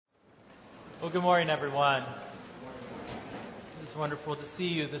Well, good morning, everyone. It's wonderful to see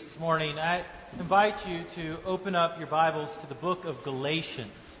you this morning. I invite you to open up your Bibles to the book of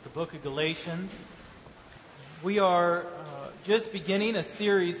Galatians. The book of Galatians. We are just beginning a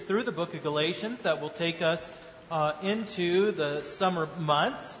series through the book of Galatians that will take us into the summer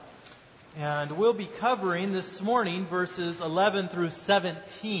months. And we'll be covering this morning verses 11 through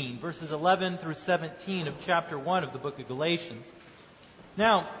 17. Verses 11 through 17 of chapter 1 of the book of Galatians.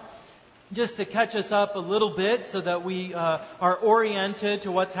 Now, just to catch us up a little bit so that we are oriented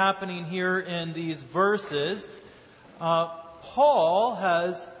to what's happening here in these verses, Paul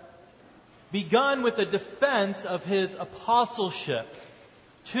has begun with a defense of his apostleship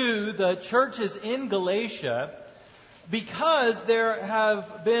to the churches in Galatia, because there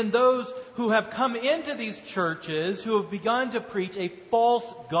have been those who have come into these churches who have begun to preach a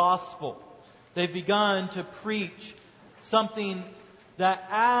false gospel. They've begun to preach something that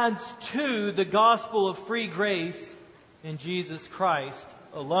adds to the gospel of free grace in Jesus Christ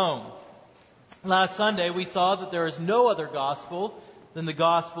alone. Last Sunday we saw that there is no other gospel than the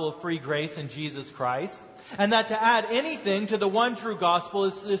gospel of free grace in Jesus Christ, and that to add anything to the one true gospel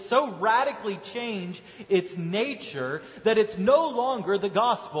is so radically change its nature that it's no longer the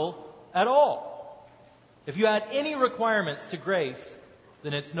gospel at all. If you add any requirements to grace,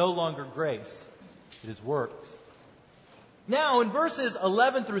 then it's no longer grace. It is works. Now, in verses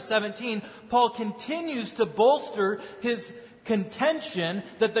 11 through 17, Paul continues to bolster his contention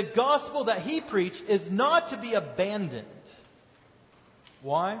that the gospel that he preached is not to be abandoned.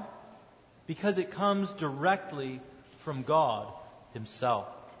 Why? Because it comes directly from God Himself.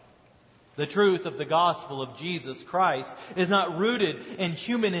 The truth of the gospel of Jesus Christ is not rooted in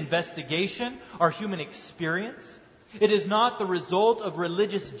human investigation or human experience. It is not the result of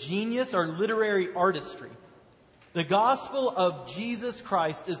religious genius or literary artistry. The gospel of Jesus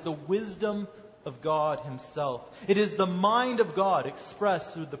Christ is the wisdom of God Himself. It is the mind of God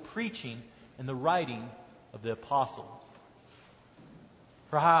expressed through the preaching and the writing of the apostles.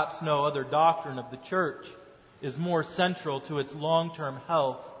 Perhaps no other doctrine of the church is more central to its long-term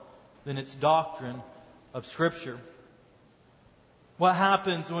health than its doctrine of Scripture. What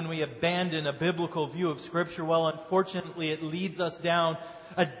happens when we abandon a biblical view of Scripture? Well, unfortunately, it leads us down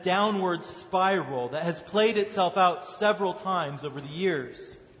a downward spiral that has played itself out several times over the years.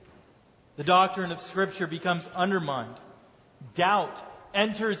 The doctrine of Scripture becomes undermined. Doubt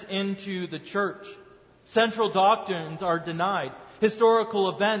enters into the church. Central doctrines are denied. Historical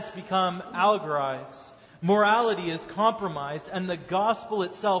events become allegorized. Morality is compromised, and the gospel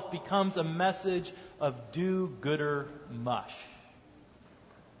itself becomes a message of do-gooder mush.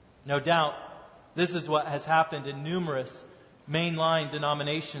 No doubt, this is what has happened in numerous mainline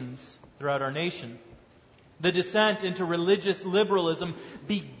denominations throughout our nation. The descent into religious liberalism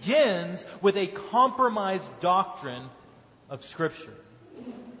begins with a compromised doctrine of Scripture.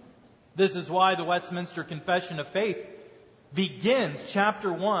 This is why the Westminster Confession of Faith begins,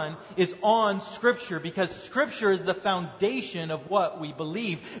 chapter 1, is on Scripture, because Scripture is the foundation of what we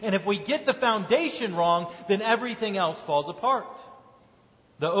believe. And if we get the foundation wrong, then everything else falls apart.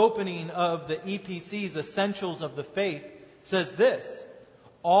 The opening of the EPC's Essentials of the Faith says this: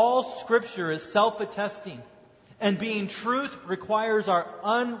 all Scripture is self-attesting, and being truth requires our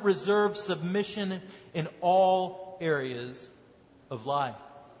unreserved submission in all areas of life.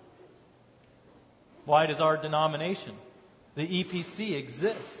 Why does our denomination, the EPC,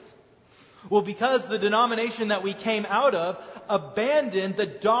 exist? Well, because the denomination that we came out of abandoned the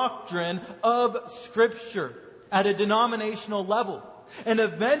doctrine of Scripture at a denominational level, and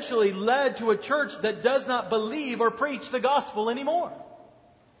eventually led to a church that does not believe or preach the gospel anymore.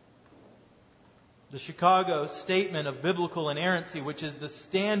 The Chicago Statement of Biblical Inerrancy, which is the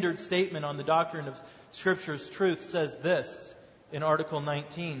standard statement on the doctrine of Scripture's truth, says this in Article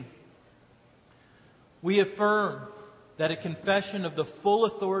 19. We affirm that a confession of the full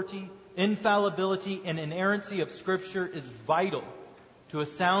authority, infallibility, and inerrancy of Scripture is vital to a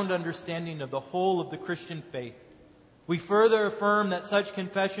sound understanding of the whole of the Christian faith. We further affirm that such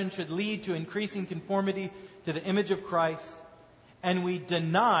confession should lead to increasing conformity to the image of Christ. And we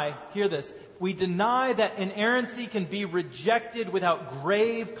deny, hear this, we deny that inerrancy can be rejected without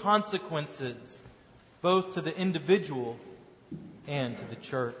grave consequences, both to the individual and to the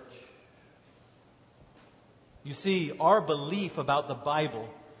church. You see, our belief about the Bible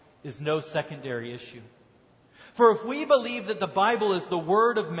is no secondary issue. For if we believe that the Bible is the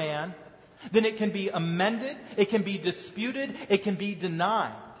Word of man, then it can be amended, it can be disputed, it can be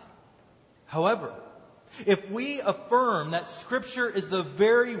denied. However, if we affirm that Scripture is the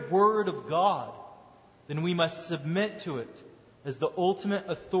very Word of God, then we must submit to it as the ultimate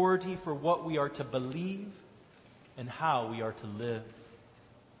authority for what we are to believe and how we are to live.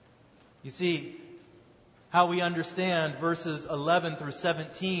 You see, how we understand verses 11 through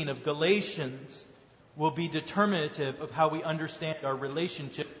 17 of Galatians will be determinative of how we understand our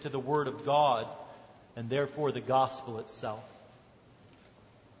relationship to the Word of God and therefore the gospel itself.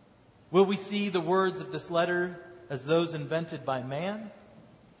 Will we see the words of this letter as those invented by man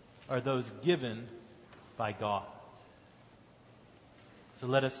or those given by God? So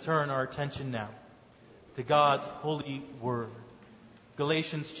let us turn our attention now to God's holy word.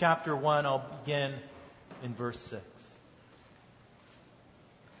 Galatians chapter 1, I'll begin in verse 6.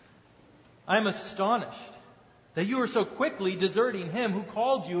 I am astonished that you are so quickly deserting him who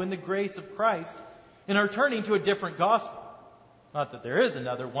called you in the grace of Christ and are turning to a different gospel. Not that there is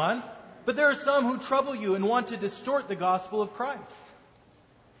another one, but there are some who trouble you and want to distort the gospel of Christ.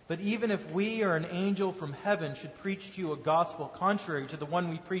 But even if we or an angel from heaven should preach to you a gospel contrary to the one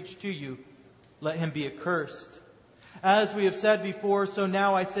we preach to you, let him be accursed. As we have said before, so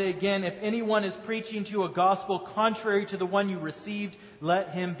now I say again, if anyone is preaching to you a gospel contrary to the one you received, let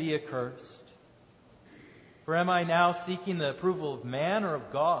him be accursed. For am I now seeking the approval of man or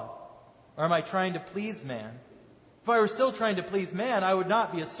of God? Or am I trying to please man? If I were still trying to please man, I would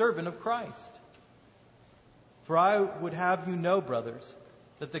not be a servant of Christ. For I would have you know, brothers,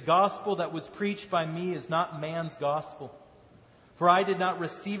 that the gospel that was preached by me is not man's gospel. For I did not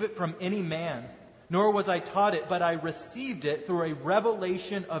receive it from any man, nor was I taught it, but I received it through a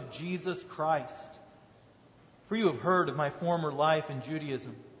revelation of Jesus Christ. For you have heard of my former life in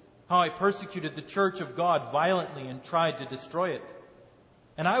Judaism, how I persecuted the church of God violently and tried to destroy it.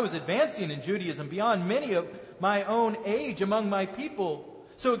 And I was advancing in Judaism beyond many of my own age among my people.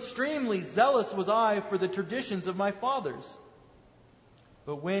 So extremely zealous was I for the traditions of my fathers.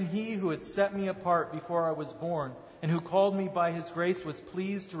 But when he who had set me apart before I was born, and who called me by his grace, was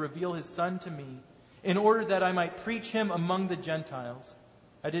pleased to reveal his Son to me, in order that I might preach him among the Gentiles,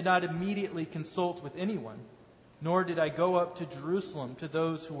 I did not immediately consult with anyone, nor did I go up to Jerusalem to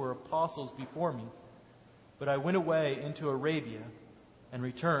those who were apostles before me. But I went away into Arabia and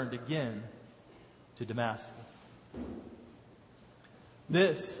returned again to Damascus.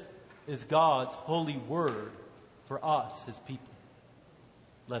 This is God's holy word for us, his people.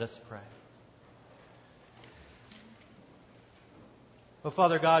 Let us pray. Oh,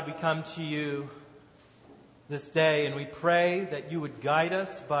 Father God, we come to you this day and we pray that you would guide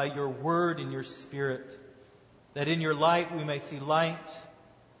us by your word and your spirit, that in your light we may see light,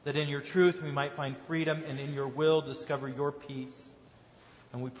 that in your truth we might find freedom, and in your will discover your peace.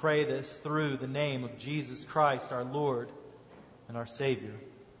 And we pray this through the name of Jesus Christ, our Lord and our Savior.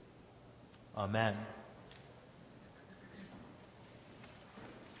 Amen.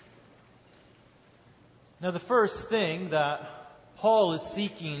 Now, the first thing that Paul is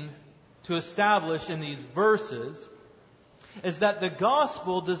seeking to establish in these verses is that the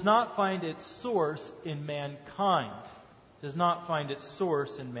gospel does not find its source in mankind. Does not find its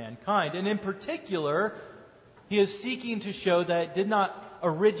source in mankind. And in particular, he is seeking to show that it did not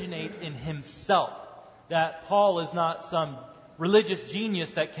originate in himself. That Paul is not some religious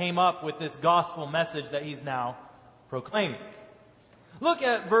genius that came up with this gospel message that he's now proclaiming. Look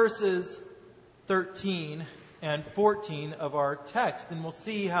at verses 13 and 14 of our text, and we'll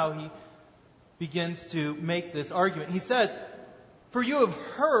see how he begins to make this argument. He says, "For you have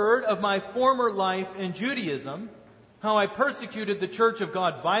heard of my former life in Judaism, how I persecuted the church of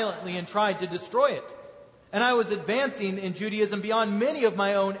God violently and tried to destroy it. And I was advancing in Judaism beyond many of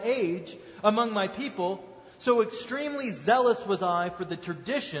my own age among my people, so extremely zealous was I for the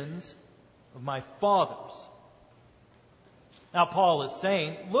traditions of my fathers." Now Paul is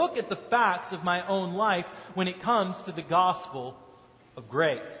saying, look at the facts of my own life when it comes to the gospel of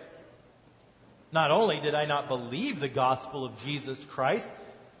grace. Not only did I not believe the gospel of Jesus Christ,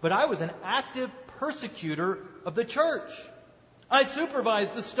 but I was an active persecutor of the church. I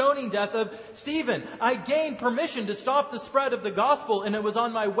supervised the stoning death of Stephen. I gained permission to stop the spread of the gospel, and it was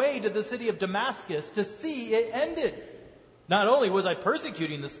on my way to the city of Damascus to see it ended. Not only was I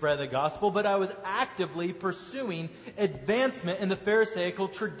persecuting the spread of the gospel, but I was actively pursuing advancement in the Pharisaical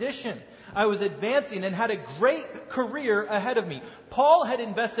tradition. I was advancing and had a great career ahead of me. Paul had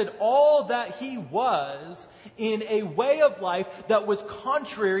invested all that he was in a way of life that was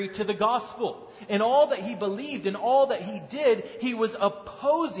contrary to the gospel. In all that he believed and all that he did, he was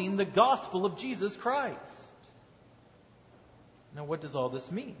opposing the gospel of Jesus Christ. Now, what does all this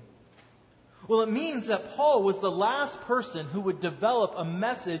mean? Well, it means that Paul was the last person who would develop a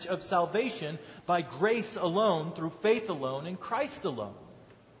message of salvation by grace alone, through faith alone, in Christ alone.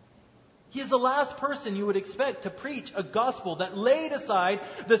 He is the last person you would expect to preach a gospel that laid aside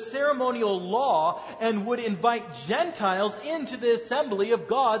the ceremonial law and would invite Gentiles into the assembly of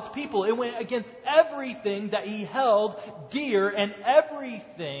God's people. It went against everything that he held dear and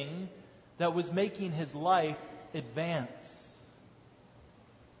everything that was making his life advance.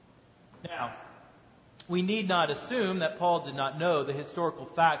 Now, we need not assume that Paul did not know the historical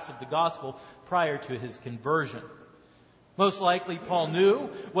facts of the gospel prior to his conversion. Most likely, Paul knew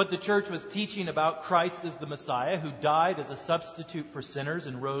what the church was teaching about Christ as the Messiah, who died as a substitute for sinners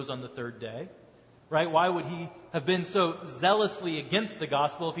and rose on the third day. Right? Why would he have been so zealously against the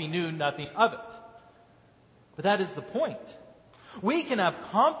gospel if he knew nothing of it? But that is the point. We can have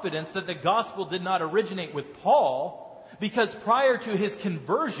confidence that the gospel did not originate with Paul because prior to his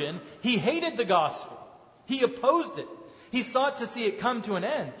conversion, he hated the gospel. He opposed it. He sought to see it come to an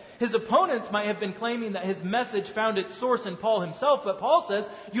end. His opponents might have been claiming that his message found its source in Paul himself, but Paul says,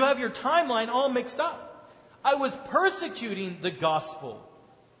 you have your timeline all mixed up. I was persecuting the gospel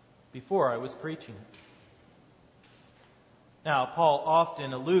before I was preaching it. Now, Paul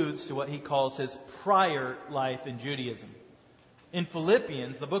often alludes to what he calls his prior life in Judaism. In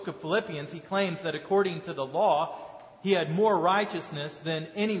Philippians, the book of Philippians, he claims that according to the law, he had more righteousness than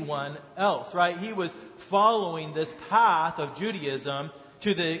anyone else, right? He was following this path of Judaism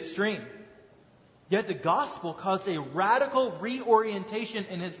to the extreme. Yet the gospel caused a radical reorientation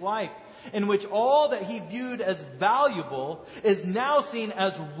in his life, in which all that he viewed as valuable is now seen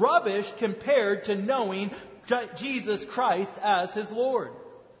as rubbish compared to knowing Jesus Christ as his Lord.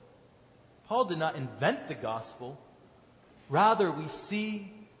 Paul did not invent the gospel. Rather, we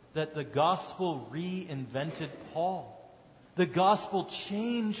see that the gospel reinvented Paul. The gospel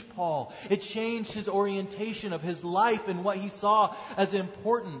changed Paul. It changed his orientation of his life and what he saw as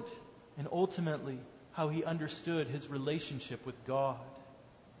important, and ultimately how he understood his relationship with God.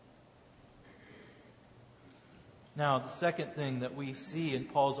 Now, the second thing that we see in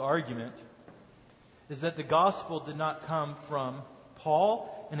Paul's argument is that the gospel did not come from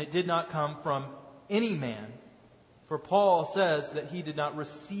Paul, and it did not come from any man. For Paul says that he did not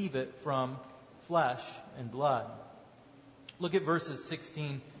receive it from flesh and blood. Look at verses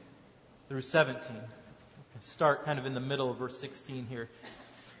 16 through 17. Start kind of in the middle of verse 16 here.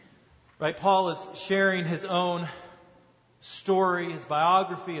 Right, Paul is sharing his own story, his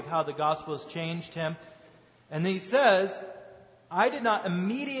biography of how the gospel has changed him. And he says, I did not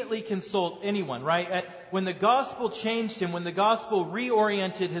immediately consult anyone, right? When the gospel changed him, when the gospel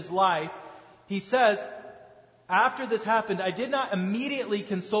reoriented his life, he says, after this happened, I did not immediately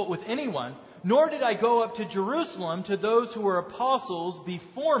consult with anyone, nor did I go up to Jerusalem to those who were apostles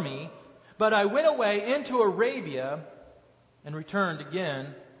before me, but I went away into Arabia and returned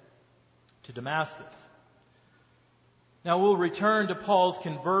again to Damascus. Now we'll return to Paul's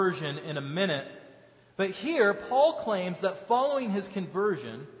conversion in a minute, but here Paul claims that following his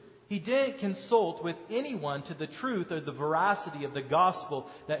conversion, he didn't consult with anyone to the truth or the veracity of the gospel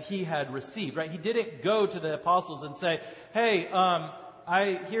that he had received, right? He didn't go to the apostles and say, hey,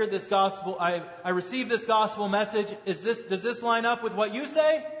 I hear this gospel, I received this gospel message. Does this line up with what you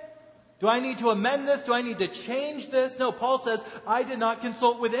say? Do I need to amend this? Do I need to change this? No, Paul says, I did not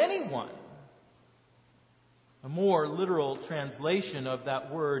consult with anyone. A more literal translation of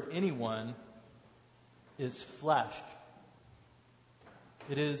that word, anyone, is flesh.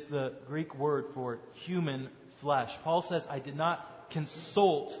 It is the Greek word for human flesh. Paul says, I did not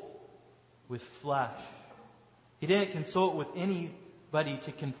consult with flesh. He didn't consult with anybody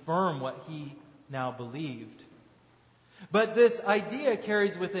to confirm what he now believed. But this idea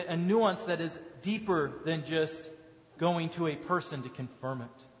carries with it a nuance that is deeper than just going to a person to confirm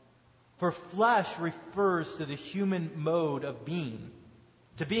it. For flesh refers to the human mode of being.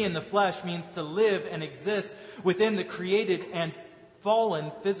 To be in the flesh means to live and exist within the created and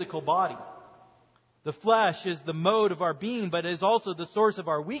fallen physical body. The flesh is the mode of our being, but it is also the source of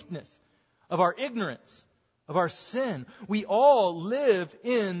our weakness, of our ignorance, of our sin. We all live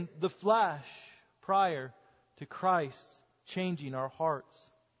in the flesh prior to Christ changing our hearts.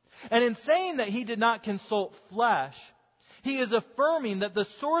 And in saying that he did not consult flesh, he is affirming that the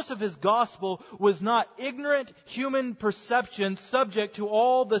source of his gospel was not ignorant human perception subject to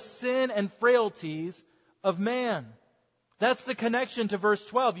all the sin and frailties of man. That's the connection to verse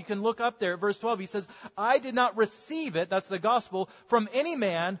 12. You can look up there at verse 12. He says, I did not receive it, that's the gospel, from any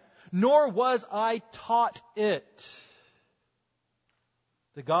man, nor was I taught it.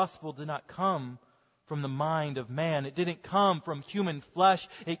 The gospel did not come from the mind of man. It didn't come from human flesh.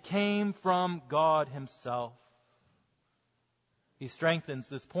 It came from God himself. He strengthens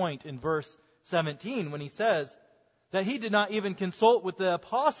this point in verse 17 when he says that he did not even consult with the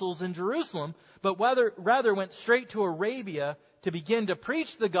apostles in Jerusalem, but rather went straight to Arabia to begin to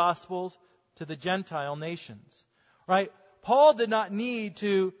preach the gospel to the Gentile nations. Right? Paul did not need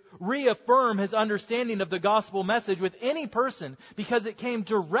to reaffirm his understanding of the gospel message with any person because it came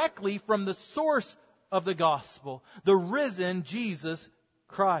directly from the source of the gospel, the risen Jesus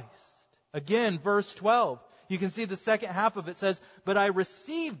Christ. Again, verse 12, you can see the second half of it says, "But I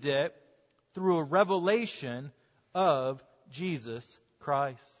received it through a revelation of Jesus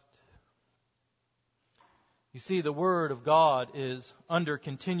Christ." You see, the Word of God is under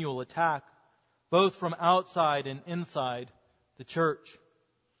continual attack, both from outside and inside the church.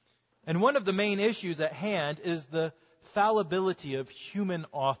 And one of the main issues at hand is the fallibility of human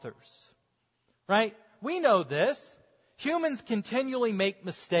authors. Right? We know this. Humans continually make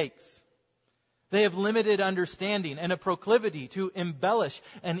mistakes. They have limited understanding and a proclivity to embellish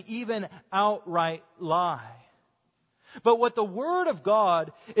and even outright lie. But what the Word of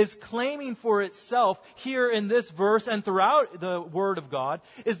God is claiming for itself here in this verse and throughout the Word of God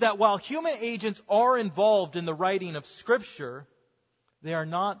is that while human agents are involved in the writing of Scripture, they are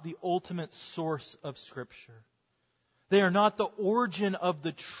not the ultimate source of Scripture. They are not the origin of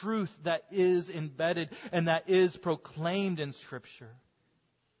the truth that is embedded and that is proclaimed in Scripture.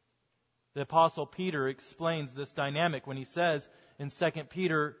 The Apostle Peter explains this dynamic when he says in 2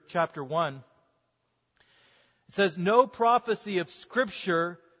 Peter chapter 1, it says, "No prophecy of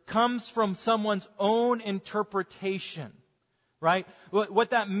Scripture comes from someone's own interpretation." Right? What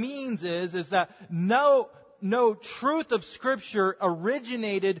that means is that no truth of Scripture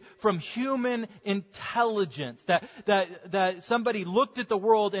originated from human intelligence. That somebody looked at the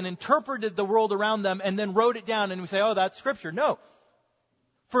world and interpreted the world around them and then wrote it down and we say, "Oh, that's Scripture." No.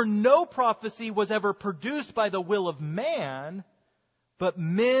 For no prophecy was ever produced by the will of man, but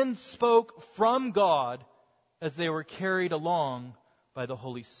men spoke from God as they were carried along by the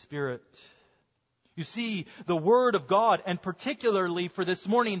Holy Spirit. You see, the Word of God, and particularly for this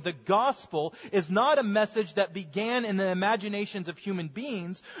morning, the gospel, is not a message that began in the imaginations of human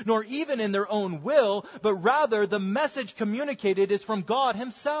beings, nor even in their own will, but rather the message communicated is from God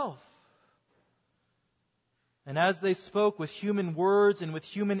Himself. And as they spoke with human words and with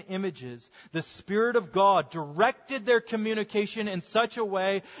human images, the Spirit of God directed their communication in such a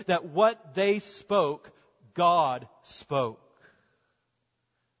way that what they spoke, God spoke.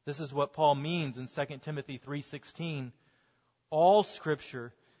 This is what Paul means in 2 Timothy 3:16. All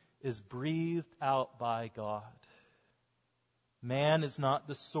Scripture is breathed out by God. Man is not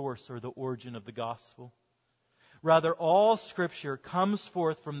the source or the origin of the gospel. Rather, all Scripture comes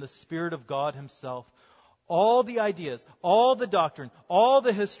forth from the Spirit of God Himself. All the ideas, all the doctrine, all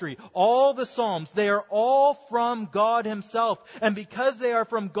the history, all the Psalms, they are all from God Himself. And because they are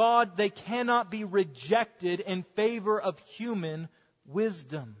from God, they cannot be rejected in favor of human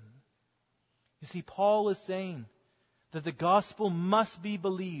wisdom. You see, Paul is saying that the gospel must be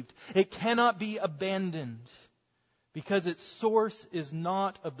believed. It cannot be abandoned because its source is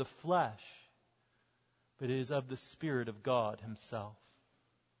not of the flesh, but it is of the Spirit of God Himself.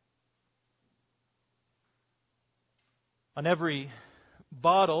 On every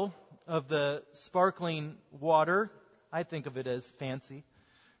bottle of the sparkling water, I think of it as fancy,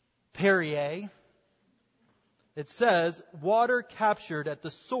 Perrier, it says, "Water captured at the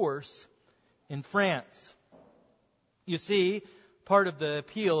source in France." You see, part of the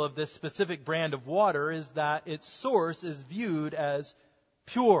appeal of this specific brand of water is that its source is viewed as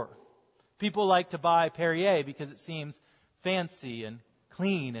pure. People like to buy Perrier because it seems fancy and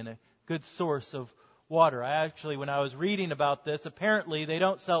clean and a good source of water. When I was reading about this, apparently they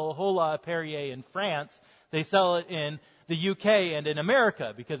don't sell a whole lot of Perrier in France. They sell it in the UK and in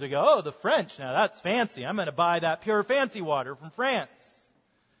America because they go, "Oh, the French, now that's fancy. I'm going to buy that pure fancy water from France."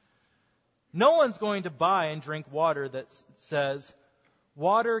 No one's going to buy and drink water that says,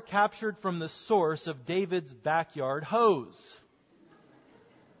 "Water captured from the source of David's backyard hose."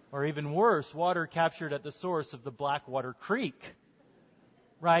 Or even worse, water captured at the source of the Blackwater Creek.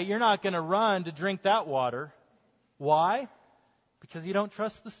 Right? You're not going to run to drink that water. Why? Because you don't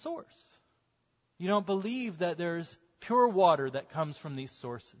trust the source. You don't believe that there's pure water that comes from these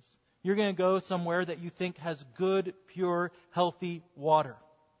sources. You're going to go somewhere that you think has good, pure, healthy water.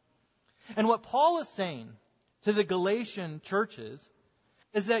 And what Paul is saying to the Galatian churches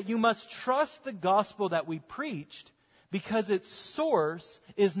is that you must trust the gospel that we preached because its source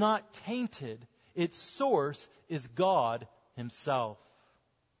is not tainted. Its source is God Himself.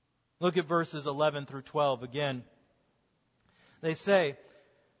 Look at verses 11 through 12 again. They say,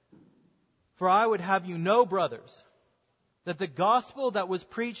 "For I would have you know, brothers, that the gospel that was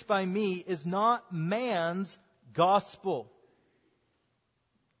preached by me is not man's gospel.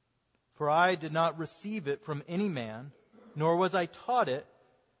 For I did not receive it from any man, nor was I taught it,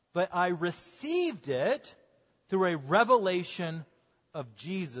 but I received it through a revelation of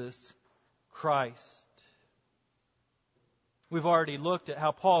Jesus Christ. We've already looked at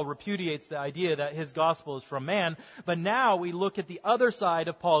how Paul repudiates the idea that his gospel is from man, but now we look at the other side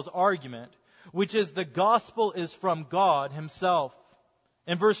of Paul's argument, which is the gospel is from God himself.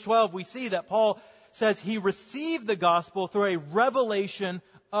 In verse 12, we see that Paul says he received the gospel through a revelation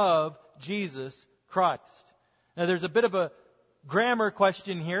of Jesus Christ. Now there's a bit of a grammar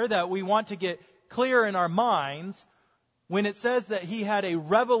question here that we want to get clear in our minds. When it says that he had a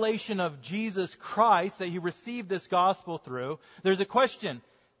revelation of Jesus Christ, that he received this gospel through, there's a question.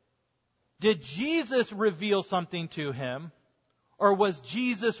 Did Jesus reveal something to him, or was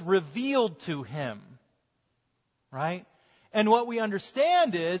Jesus revealed to him? Right? And what we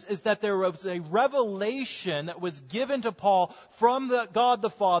understand is that there was a revelation that was given to Paul from God the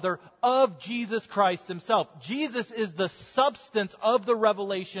Father of Jesus Christ himself. Jesus is the substance of the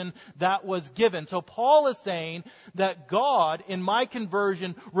revelation that was given. So Paul is saying that God, in my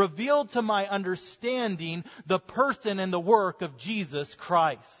conversion, revealed to my understanding the person and the work of Jesus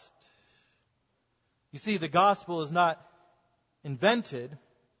Christ. You see, the gospel is not invented,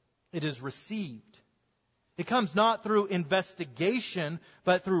 it is received. It comes not through investigation,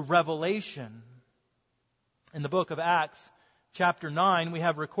 but through revelation. In the book of Acts, chapter 9, we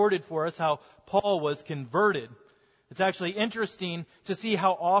have recorded for us how Paul was converted. It's actually interesting to see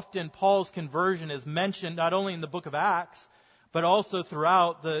how often Paul's conversion is mentioned, not only in the book of Acts, but also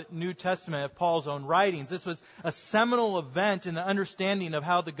throughout the New Testament of Paul's own writings. This was a seminal event in the understanding of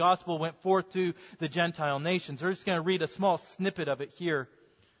how the gospel went forth to the Gentile nations. We're just going to read a small snippet of it here.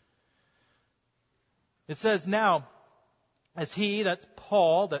 It says, now, as he, that's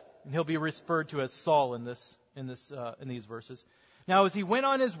Paul, and he'll be referred to as Saul in these verses. Now, as he went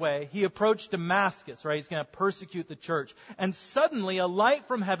on his way, he approached Damascus, right? He's going to persecute the church. And suddenly a light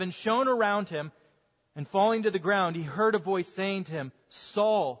from heaven shone around him, and falling to the ground, he heard a voice saying to him,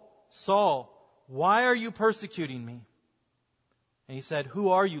 Saul, Saul, why are you persecuting me? And he said, who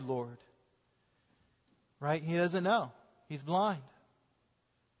are you, Lord? Right? He doesn't know. He's blind.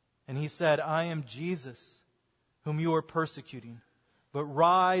 And he said, I am Jesus, whom you are persecuting. But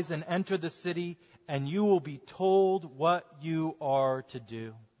rise and enter the city, and you will be told what you are to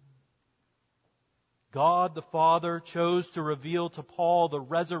do. God the Father chose to reveal to Paul the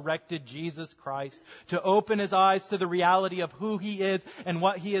resurrected Jesus Christ, to open his eyes to the reality of who he is and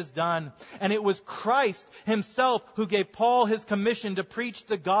what he has done. And it was Christ himself who gave Paul his commission to preach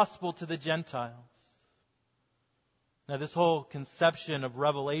the gospel to the Gentiles. Now, this whole conception of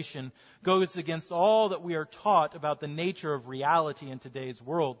revelation goes against all that we are taught about the nature of reality in today's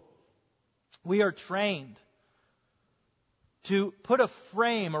world. We are trained to put a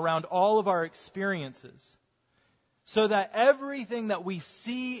frame around all of our experiences so that everything that we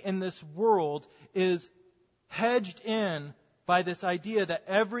see in this world is hedged in by this idea that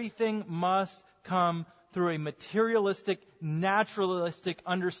everything must come through a materialistic, naturalistic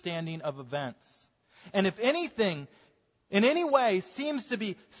understanding of events. And if anything in any way seems to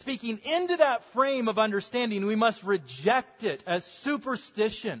be speaking into that frame of understanding, we must reject it as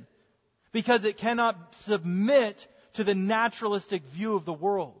superstition because it cannot submit to the naturalistic view of the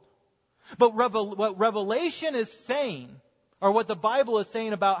world. But what Revelation is saying, or what the Bible is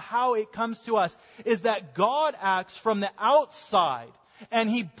saying about how it comes to us, is that God acts from the outside and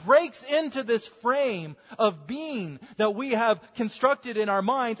He breaks into this frame of being that we have constructed in our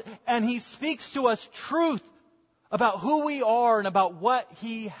minds, and He speaks to us truth about who we are and about what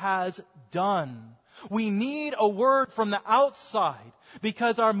He has done. We need a word from the outside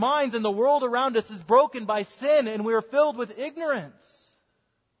because our minds and the world around us is broken by sin and we are filled with ignorance.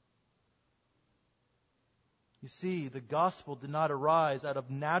 You see, the gospel did not arise out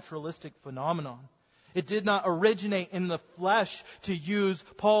of naturalistic phenomenon. It did not originate in the flesh, to use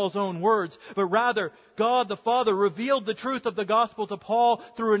Paul's own words, but rather God the Father revealed the truth of the gospel to Paul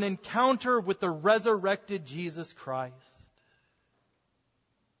through an encounter with the resurrected Jesus Christ.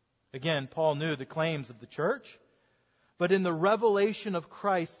 Again, Paul knew the claims of the church, but in the revelation of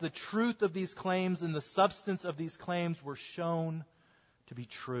Christ, the truth of these claims and the substance of these claims were shown to be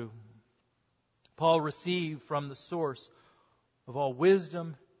true. Paul received from the source of all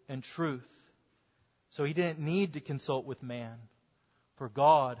wisdom and truth. So he didn't need to consult with man, for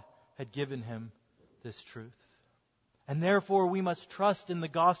God had given him this truth. And therefore we must trust in the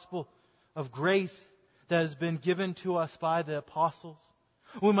gospel of grace that has been given to us by the apostles.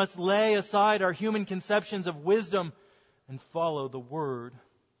 We must lay aside our human conceptions of wisdom and follow the Word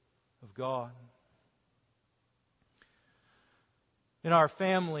of God. In our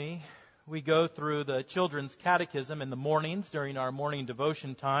family, we go through the children's catechism in the mornings during our morning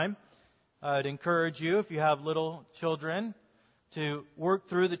devotion time. I'd encourage you, if you have little children, to work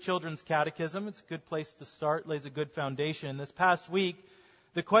through the children's catechism. It's a good place to start, lays a good foundation. This past week,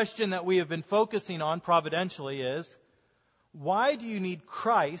 the question that we have been focusing on providentially is, why do you need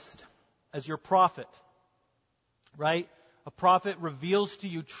Christ as your prophet? Right? A prophet reveals to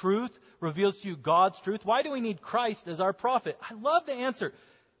you truth, reveals to you God's truth. Why do we need Christ as our prophet? I love the answer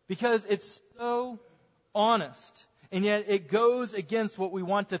because it's so honest, and yet it goes against what we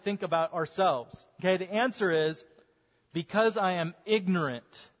want to think about ourselves. Okay, the answer is because I am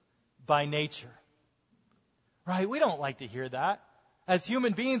ignorant by nature. Right? We don't like to hear that. As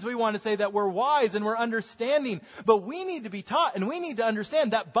human beings, we want to say that we're wise and we're understanding. But we need to be taught and we need to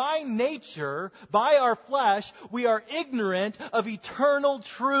understand that by nature, by our flesh, we are ignorant of eternal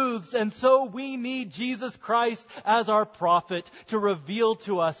truths. And so we need Jesus Christ as our prophet to reveal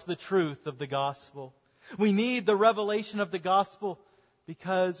to us the truth of the gospel. We need the revelation of the gospel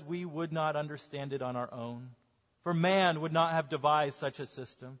because we would not understand it on our own. For man would not have devised such a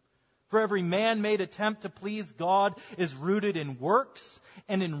system. For every man-made attempt to please God is rooted in works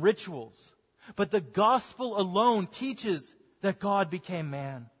and in rituals. But the gospel alone teaches that God became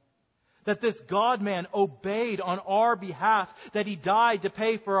man. That this God-man obeyed on our behalf. That He died to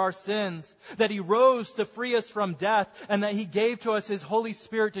pay for our sins. That He rose to free us from death. And that He gave to us His Holy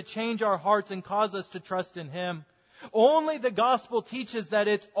Spirit to change our hearts and cause us to trust in Him. Only the gospel teaches that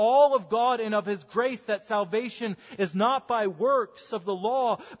it's all of God and of His grace, that salvation is not by works of the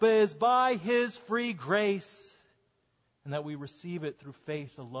law, but is by His free grace, and that we receive it through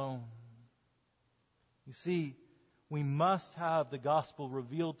faith alone. You see, we must have the gospel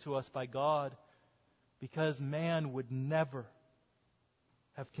revealed to us by God, because man would never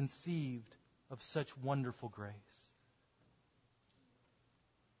have conceived of such wonderful grace.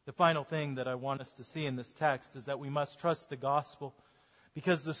 The final thing that I want us to see in this text is that we must trust the gospel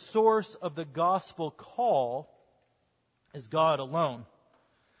because the source of the gospel call is God alone.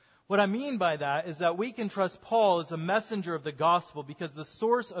 What I mean by that is that we can trust Paul as a messenger of the gospel because the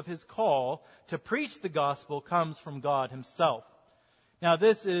source of his call to preach the gospel comes from God Himself. Now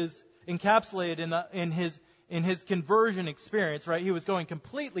this is encapsulated in his conversion experience, right? He was going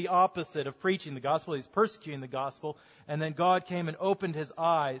completely opposite of preaching the gospel. He's persecuting the gospel. And then God came and opened his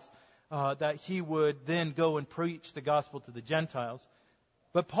eyes that he would then go and preach the gospel to the Gentiles.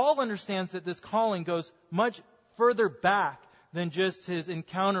 But Paul understands that this calling goes much further back than just his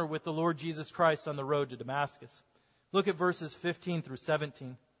encounter with the Lord Jesus Christ on the road to Damascus. Look at verses 15 through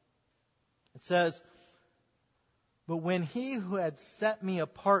 17. It says, "But when He who had set me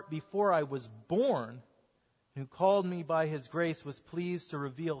apart before I was born, who called me by His grace, was pleased to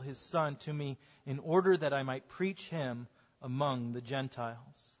reveal His Son to me in order that I might preach Him among the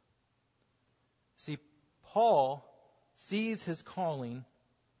Gentiles." See, Paul sees his calling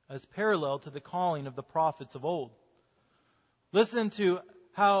as parallel to the calling of the prophets of old. Listen to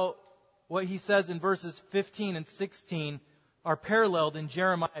how what he says in verses 15 and 16 are paralleled in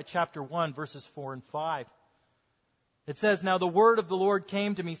Jeremiah chapter 1, verses 4 and 5. It says, "Now the word of the Lord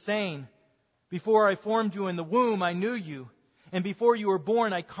came to me, saying, Before I formed you in the womb, I knew you. And before you were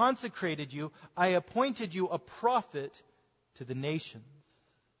born, I consecrated you. I appointed you a prophet to the nations."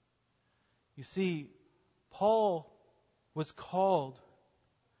 You see, Paul was called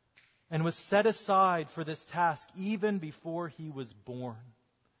and was set aside for this task even before he was born.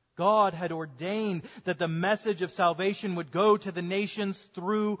 God had ordained that the message of salvation would go to the nations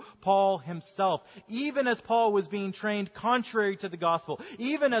through Paul himself. Even as Paul was being trained contrary to the gospel,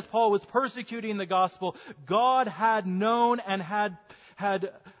 even as Paul was persecuting the gospel, God had known and had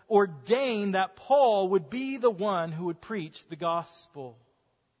ordained that Paul would be the one who would preach the gospel.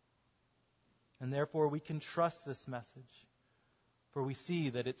 And therefore we can trust this message, for we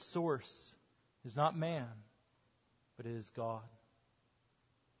see that its source is not man, but it is God.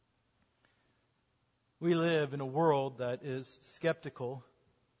 We live in a world that is skeptical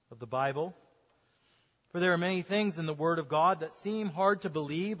of the Bible, for there are many things in the Word of God that seem hard to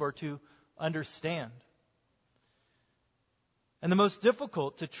believe or to understand. And the most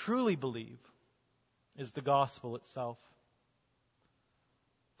difficult to truly believe is the gospel itself.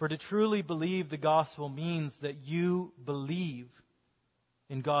 For to truly believe the gospel means that you believe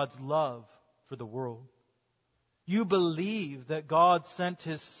in God's love for the world. You believe that God sent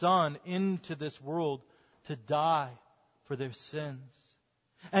His Son into this world to die for their sins.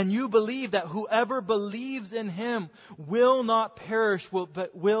 And you believe that whoever believes in Him will not perish,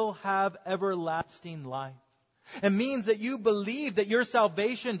 but will have everlasting life. It means that you believe that your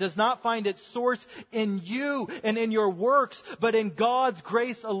salvation does not find its source in you and in your works, but in God's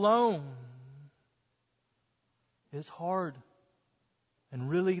grace alone. It's hard. And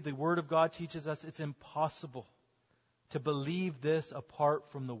really, the Word of God teaches us it's impossible to believe this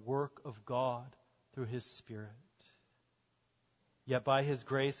apart from the work of God through His Spirit. Yet by His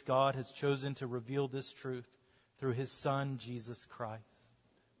grace, God has chosen to reveal this truth through His Son, Jesus Christ.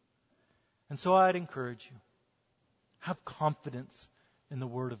 And so I'd encourage you, have confidence in the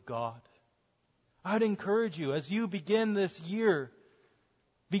Word of God. I'd encourage you, as you begin this year,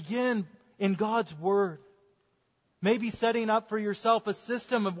 begin in God's Word. Maybe setting up for yourself a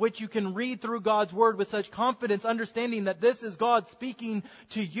system of which you can read through God's Word with such confidence, understanding that this is God speaking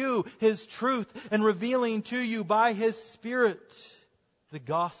to you, His truth, and revealing to you by His Spirit the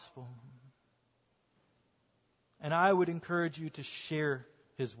gospel. And I would encourage you to share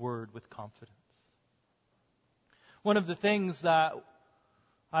His Word with confidence. One of the things that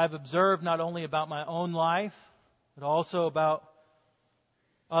I've observed not only about my own life, but also about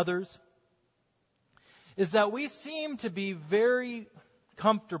others, is that we seem to be very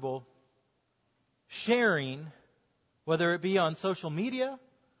comfortable sharing, whether it be on social media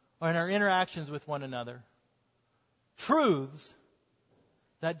or in our interactions with one another, truths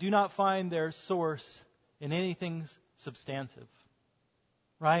that do not find their source in anything substantive.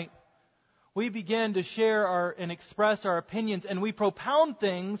 Right? We begin to share and express our opinions, and we propound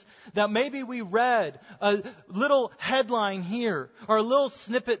things that maybe we read, a little headline here or a little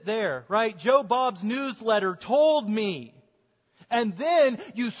snippet there, right? Joe Bob's newsletter told me. And then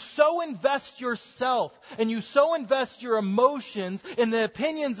you so invest yourself and you so invest your emotions in the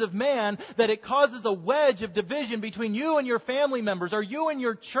opinions of man that it causes a wedge of division between you and your family members or you and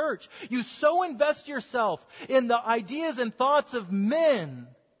your church. You so invest yourself in the ideas and thoughts of men.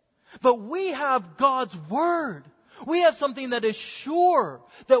 But we have God's Word. We have something that is sure,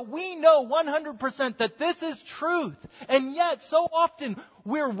 that we know 100% that this is truth. And yet, so often,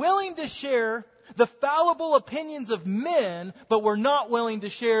 we're willing to share the fallible opinions of men, but we're not willing to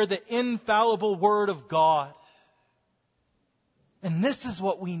share the infallible Word of God. And this is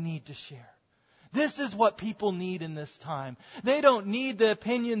what we need to share. This is what people need in this time. They don't need the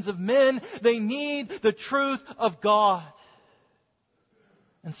opinions of men. They need the truth of God.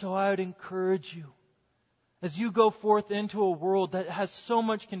 And so I would encourage you, as you go forth into a world that has so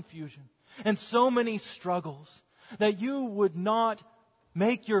much confusion and so many struggles, that you would not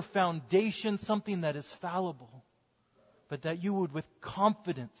make your foundation something that is fallible, but that you would with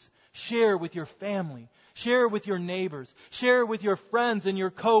confidence share with your family, share with your neighbors, share with your friends and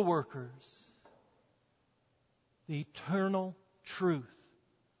your co-workers the eternal truth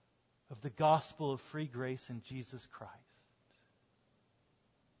of the gospel of free grace in Jesus Christ.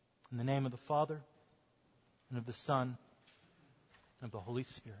 In the name of the Father, and of the Son, and of the Holy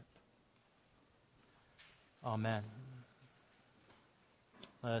Spirit. Amen.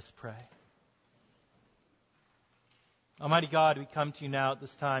 Let us pray. Almighty God, we come to you now at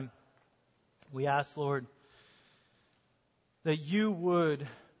this time. We ask, Lord, that you would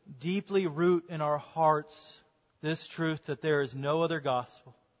deeply root in our hearts this truth that there is no other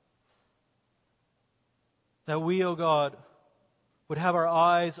gospel. That we, O God, would have our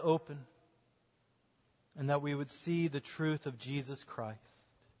eyes open and that we would see the truth of Jesus Christ.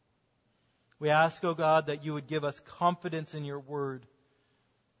 We ask, O God, that you would give us confidence in your word,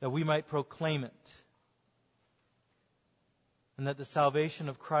 that we might proclaim it, and that the salvation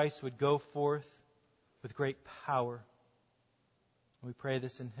of Christ would go forth with great power. We pray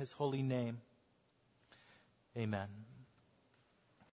this in His holy name. Amen.